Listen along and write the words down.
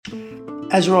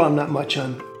As a rule, I'm not much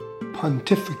on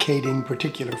pontificating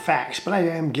particular facts, but I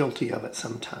am guilty of it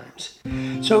sometimes.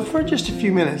 So for just a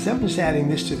few minutes, I'm just adding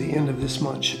this to the end of this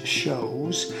month's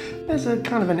shows as a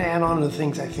kind of an add-on to the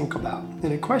things I think about.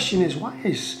 And the question is, why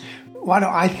do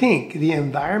I think the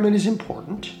environment is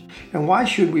important, and why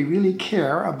should we really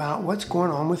care about what's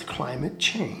going on with climate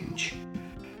change?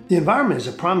 The environment is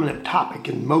a prominent topic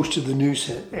in most of the news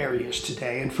areas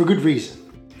today, and for good reason.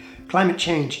 Climate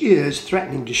change is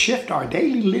threatening to shift our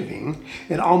daily living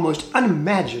in almost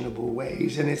unimaginable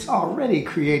ways, and it's already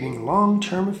creating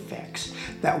long-term effects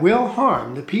that will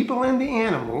harm the people and the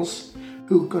animals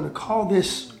who are going to call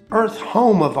this Earth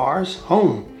home of ours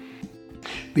home.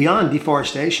 Beyond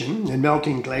deforestation and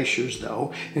melting glaciers,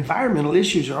 though, environmental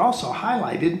issues are also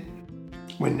highlighted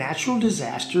when natural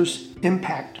disasters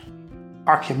impact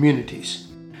our communities,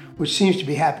 which seems to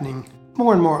be happening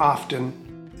more and more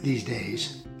often these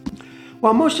days.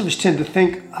 While most of us tend to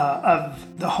think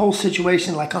of the whole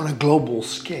situation like on a global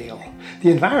scale,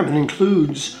 the environment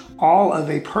includes all of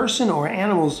a person or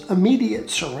animal's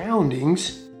immediate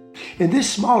surroundings. In this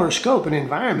smaller scope, an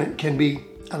environment can be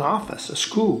an office, a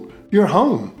school, your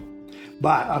home.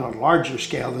 But on a larger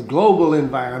scale, the global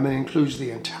environment includes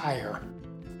the entire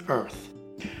Earth.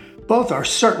 Both are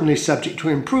certainly subject to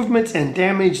improvements and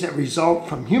damage that result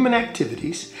from human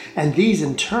activities, and these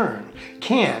in turn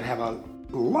can have a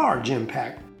large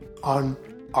impact on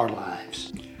our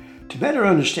lives. To better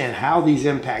understand how these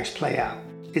impacts play out,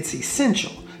 it's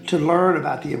essential to learn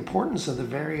about the importance of the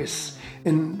various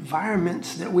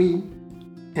environments that we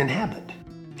inhabit.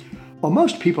 While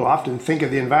most people often think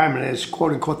of the environment as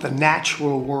quote-unquote the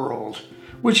natural world,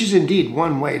 which is indeed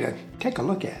one way to take a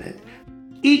look at it,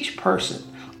 each person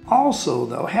also,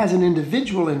 though, has an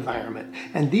individual environment,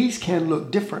 and these can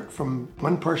look different from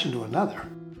one person to another.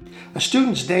 A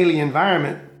student's daily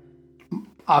environment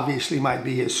obviously might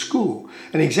be his school.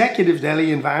 An executive's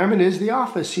daily environment is the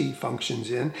office he functions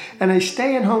in, and a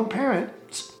stay-at-home parent,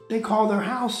 they call their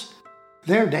house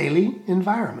their daily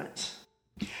environments.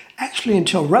 Actually,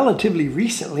 until relatively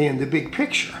recently in the big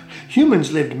picture,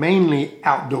 humans lived mainly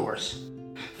outdoors,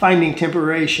 finding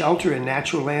temporary shelter in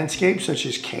natural landscapes such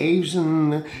as caves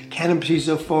and canopies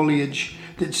of foliage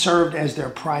that served as their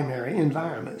primary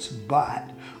environments. But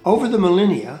over the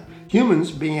millennia,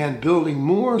 humans began building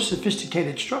more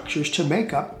sophisticated structures to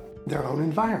make up their own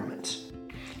environments.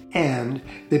 And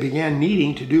they began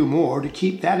needing to do more to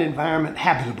keep that environment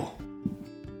habitable.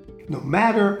 No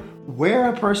matter where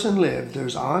a person lived,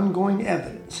 there's ongoing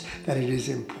evidence that it is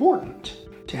important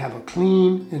to have a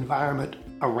clean environment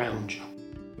around you.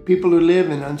 People who live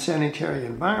in unsanitary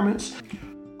environments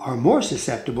are more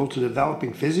susceptible to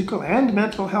developing physical and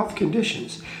mental health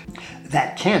conditions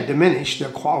that can diminish their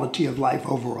quality of life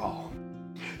overall.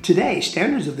 Today,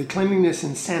 standards of the cleanliness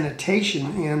and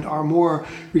sanitation are more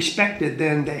respected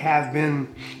than they have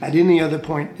been at any other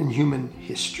point in human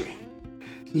history.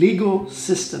 Legal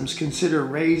systems consider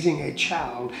raising a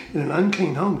child in an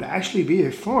unclean home to actually be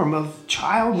a form of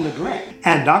child neglect.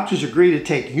 And doctors agree to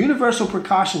take universal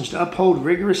precautions to uphold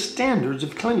rigorous standards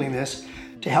of cleanliness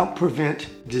to help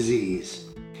prevent disease.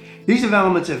 These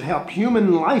developments have helped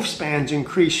human lifespans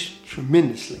increase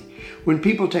tremendously. When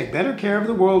people take better care of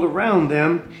the world around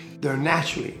them, they're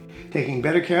naturally taking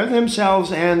better care of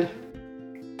themselves and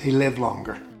they live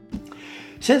longer.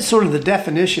 Since sort of the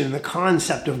definition and the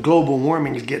concept of global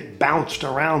warming get bounced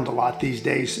around a lot these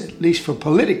days, at least for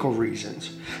political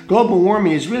reasons, global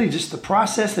warming is really just the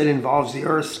process that involves the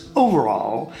Earth's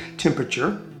overall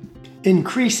temperature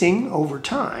increasing over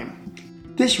time.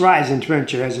 This rise in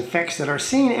temperature has effects that are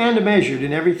seen and measured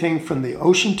in everything from the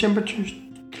ocean temperatures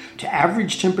to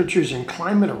average temperatures and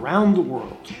climate around the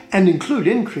world, and include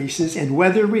increases in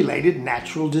weather-related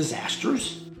natural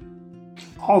disasters.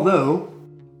 Although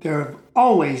there have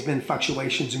always been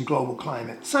fluctuations in global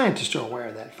climate, scientists are aware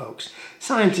of that, folks.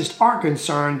 Scientists are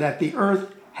concerned that the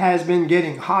Earth has been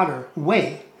getting hotter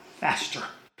way faster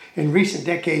in recent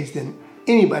decades than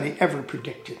anybody ever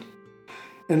predicted,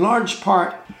 in large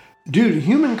part due to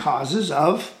human causes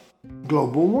of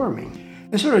global warming.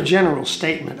 A sort of general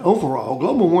statement, overall,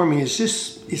 global warming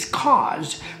is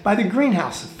caused by the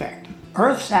greenhouse effect.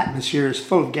 Earth's atmosphere is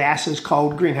full of gases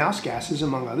called greenhouse gases,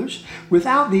 among others.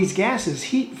 Without these gases,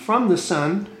 heat from the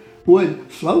sun would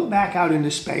float back out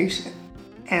into space,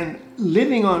 and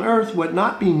living on Earth would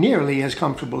not be nearly as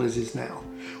comfortable as it is now.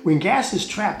 When gases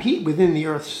trap heat within the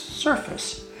Earth's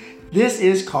surface, this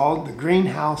is called the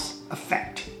greenhouse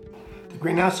effect. The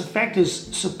greenhouse effect is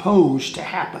supposed to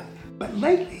happen, but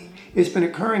lately, it's been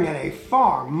occurring at a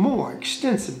far more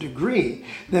extensive degree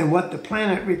than what the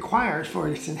planet requires for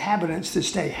its inhabitants to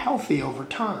stay healthy over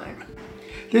time.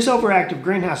 This overactive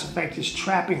greenhouse effect is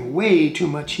trapping way too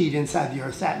much heat inside the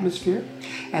Earth's atmosphere,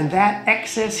 and that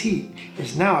excess heat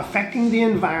is now affecting the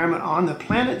environment on the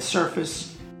planet's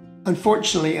surface,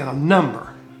 unfortunately, in a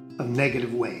number of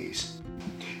negative ways.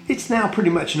 It's now pretty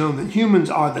much known that humans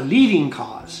are the leading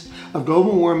cause of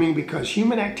global warming because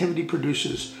human activity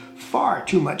produces far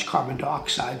too much carbon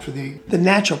dioxide for the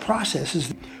natural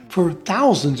processes for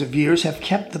thousands of years have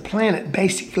kept the planet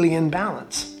basically in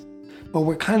balance. But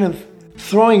we're kind of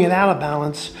throwing it out of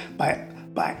balance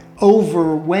by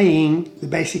overweighing the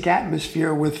basic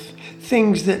atmosphere with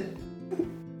things that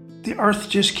the Earth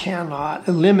just cannot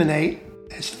eliminate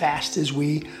as fast as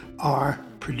we are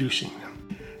producing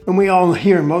them. And we all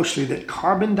hear mostly that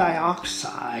carbon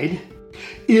dioxide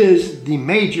is the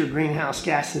major greenhouse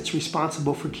gas that's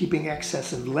responsible for keeping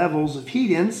excessive levels of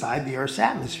heat inside the Earth's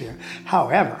atmosphere.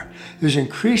 However, there's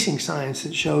increasing science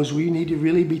that shows we need to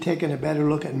really be taking a better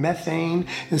look at methane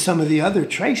and some of the other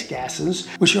trace gases,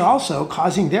 which are also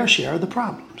causing their share of the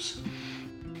problems.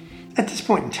 At this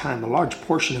point in time, a large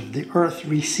portion of the Earth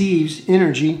receives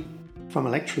energy from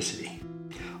electricity.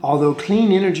 Although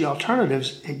clean energy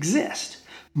alternatives exist,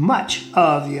 much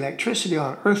of the electricity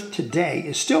on Earth today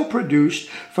is still produced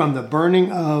from the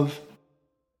burning of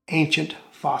ancient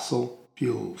fossil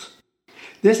fuels.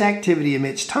 This activity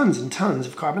emits tons and tons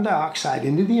of carbon dioxide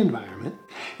into the environment,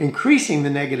 increasing the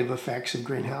negative effects of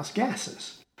greenhouse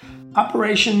gases.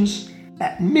 Operations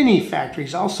at many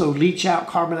factories also leach out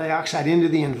carbon dioxide into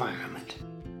the environment.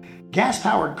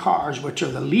 Gas-powered cars, which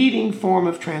are the leading form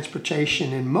of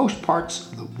transportation in most parts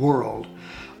of the world,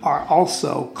 are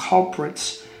also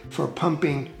culprits for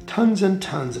pumping tons and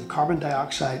tons of carbon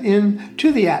dioxide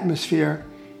into the atmosphere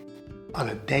on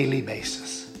a daily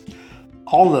basis.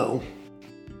 Although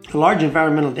large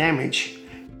environmental damage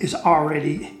is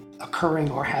already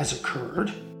occurring or has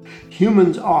occurred,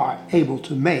 humans are able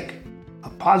to make a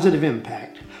positive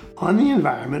impact on the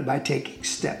environment by taking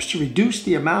steps to reduce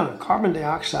the amount of carbon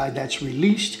dioxide that's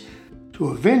released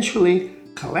to eventually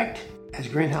collect as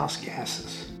greenhouse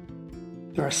gases.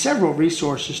 There are several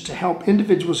resources to help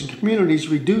individuals and communities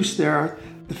reduce the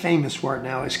famous word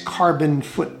now is carbon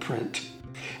footprint.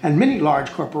 And many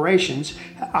large corporations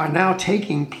are now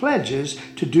taking pledges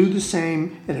to do the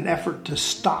same in an effort to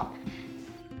stop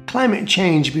climate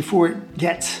change before it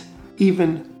gets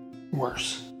even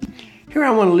worse. Here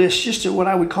I want to list just what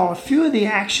I would call a few of the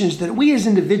actions that we as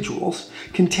individuals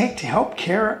can take to help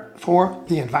care for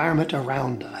the environment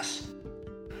around us.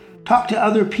 Talk to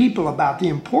other people about the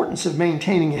importance of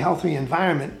maintaining a healthy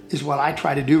environment is what I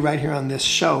try to do right here on this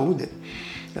show, that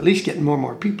at least getting more and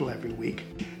more people every week.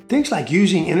 Things like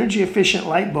using energy-efficient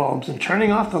light bulbs and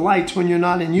turning off the lights when you're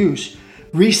not in use,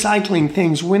 recycling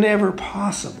things whenever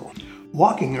possible,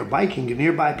 walking or biking to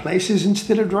nearby places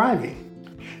instead of driving.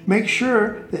 Make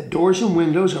sure that doors and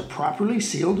windows are properly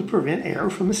sealed to prevent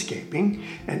air from escaping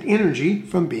and energy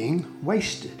from being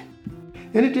wasted.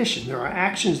 In addition, there are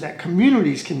actions that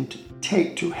communities can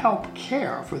take to help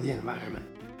care for the environment.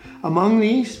 Among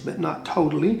these, but not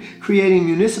totally, creating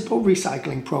municipal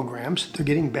recycling programs. They're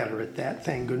getting better at that,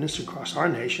 thank goodness, across our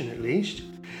nation at least.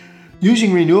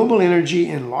 Using renewable energy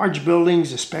in large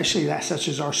buildings, especially such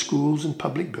as our schools and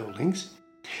public buildings.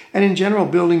 And in general,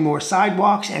 building more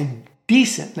sidewalks and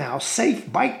decent now, safe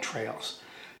bike trails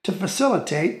to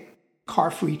facilitate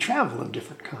car-free travel of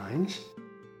different kinds.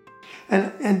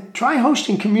 And try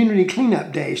hosting community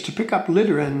cleanup days to pick up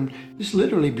litter and just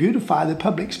literally beautify the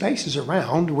public spaces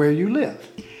around where you live.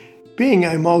 Being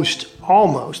a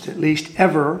almost at least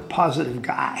ever positive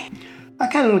guy, I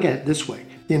kind of look at it this way.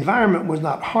 The environment was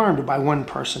not harmed by one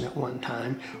person at one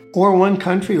time, or one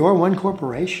country, or one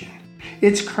corporation.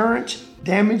 Its current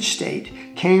damaged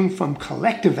state came from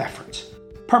collective efforts,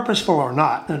 purposeful or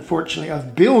not, unfortunately,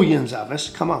 of billions of us.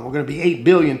 Come on, we're going to be 8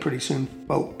 billion pretty soon,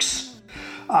 folks.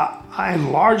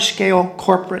 And large-scale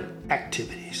corporate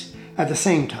activities. At the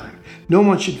same time, no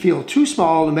one should feel too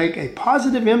small to make a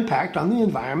positive impact on the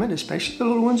environment, especially the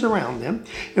little ones around them.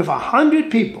 If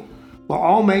 100 people will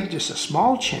all make just a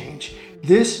small change,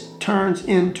 this turns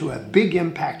into a big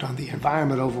impact on the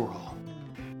environment overall.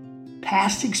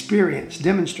 Past experience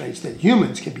demonstrates that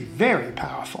humans can be very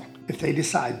powerful if they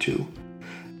decide to,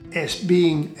 as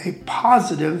being a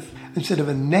positive instead of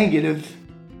a negative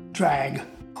drag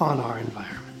on our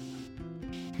environment.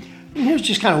 And here's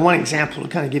just kind of one example to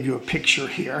kind of give you a picture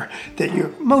here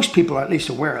that most people are at least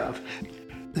aware of.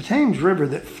 The Thames River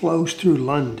that flows through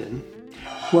London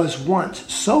was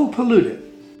once so polluted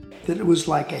that it was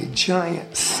like a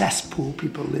giant cesspool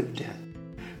people lived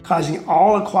in, causing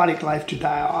all aquatic life to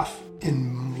die off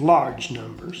in large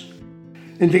numbers.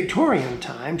 In Victorian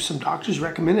times, some doctors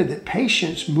recommended that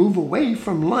patients move away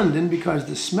from London because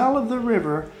the smell of the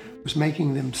river was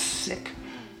making them sick.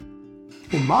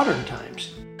 In modern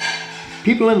times,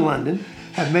 people in London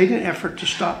have made an effort to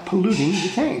stop polluting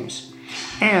the Thames.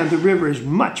 And the river is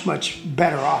much, much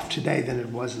better off today than it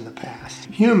was in the past.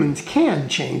 Humans can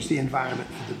change the environment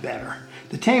for the better.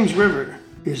 The Thames River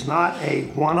is not a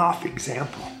one-off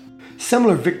example.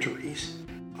 Similar victories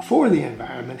for the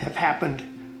environment have happened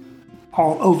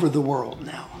all over the world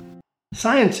now.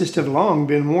 Scientists have long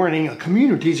been warning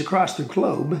communities across the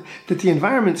globe that the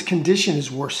environment's condition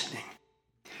is worsening.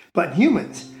 But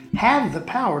humans have the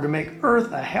power to make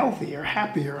Earth a healthier,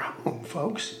 happier home,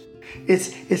 folks.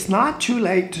 It's not too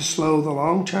late to slow the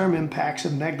long-term impacts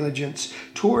of negligence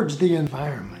towards the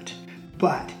environment,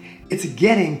 but it's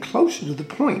getting closer to the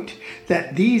point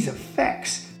that these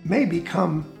effects may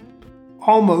become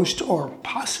almost or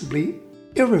possibly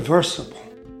irreversible.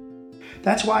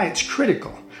 That's why it's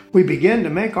critical we begin to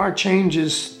make our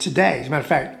changes today. As a matter of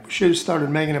fact, we should have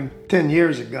started making them 10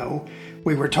 years ago.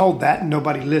 We were told that and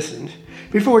nobody listened.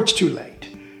 Before it's too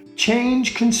late.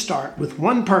 Change can start with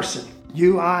one person,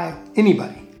 you, I,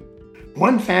 anybody.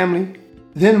 One family,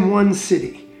 then one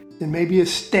city, then maybe a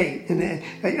state.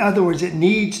 In other words, it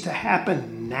needs to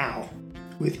happen now,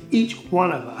 with each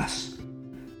one of us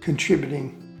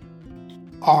contributing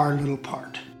our little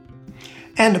part.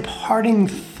 And a parting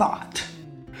thought.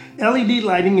 LED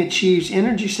lighting achieves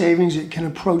energy savings that can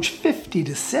approach 50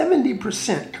 to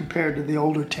 70% compared to the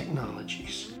older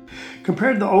technologies.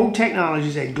 Compared to the old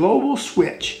technologies, a global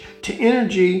switch to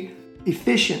energy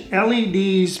efficient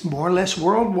LEDs, more or less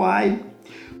worldwide,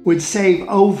 would save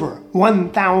over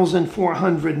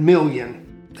 1,400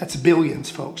 million, that's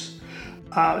billions, folks,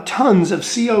 tons of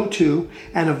CO2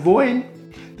 and avoid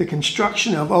the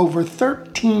construction of over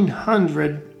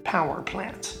 1,300 power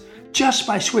plants just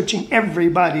by switching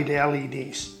everybody to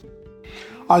LEDs.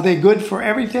 Are they good for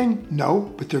everything?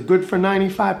 No, but they're good for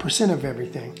 95% of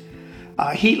everything.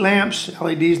 Heat lamps,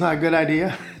 LEDs, not a good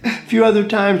idea. A few other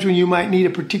times when you might need a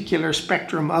particular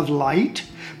spectrum of light,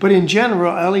 but in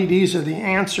general, LEDs are the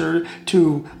answer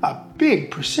to a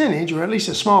big percentage, or at least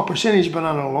a small percentage, but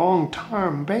on a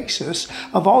long-term basis,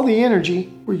 of all the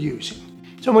energy we're using.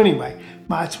 So anyway,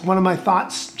 it's one of my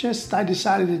thoughts. I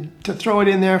decided to throw it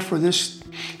in there for this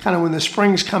kind of when the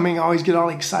spring's coming. I always get all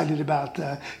excited about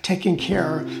taking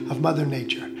care of Mother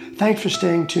Nature. Thanks for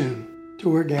staying tuned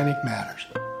to Organic Matters.